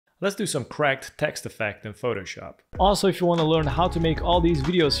Let's do some cracked text effect in Photoshop. Also, if you want to learn how to make all these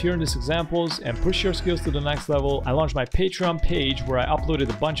videos here in these examples and push your skills to the next level, I launched my Patreon page where I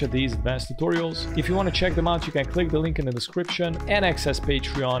uploaded a bunch of these advanced tutorials. If you want to check them out, you can click the link in the description and access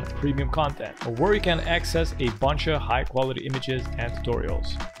Patreon premium content, where you can access a bunch of high quality images and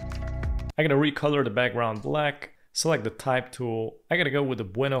tutorials. I'm gonna recolor the background black. Select the type tool. I gotta go with the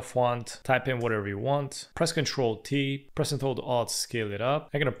Bueno font, type in whatever you want, press Ctrl T, press and hold Alt, scale it up.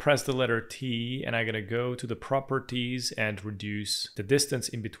 I'm gonna press the letter T and I'm gonna go to the properties and reduce the distance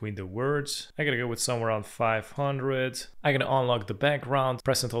in between the words. I'm gonna go with somewhere around 500. I'm gonna unlock the background,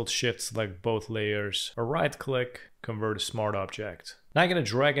 press and hold Shift, select both layers, or right click, convert to smart object. Now I'm gonna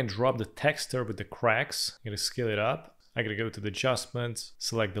drag and drop the texture with the cracks. I'm gonna scale it up. I'm gonna go to the adjustments,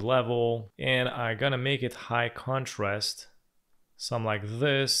 select the level, and I'm gonna make it high contrast, something like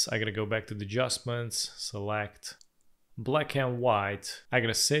this. I'm gonna go back to the adjustments, select black and white. I'm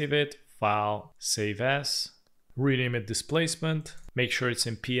gonna save it, file, save as, rename it displacement, make sure it's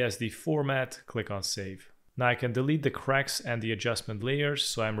in PSD format, click on save. Now I can delete the cracks and the adjustment layers,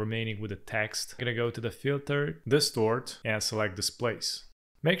 so I'm remaining with the text. I'm gonna go to the filter, distort, and select displace.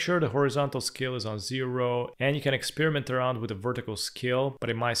 Make sure the horizontal scale is on 0, and you can experiment around with the vertical scale, but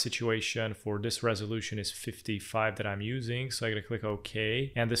in my situation for this resolution is 55 that I'm using, so I'm gonna click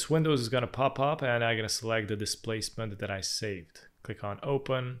OK, and this window is gonna pop up and I'm gonna select the displacement that I saved. Click on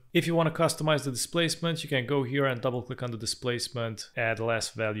open. If you want to customize the displacement, you can go here and double click on the displacement, add less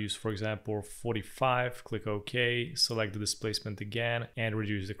values, for example 45, click OK, select the displacement again and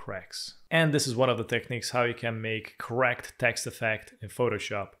reduce the cracks. And this is one of the techniques how you can make correct text effect in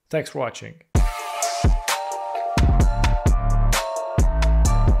Photoshop. Thanks for watching.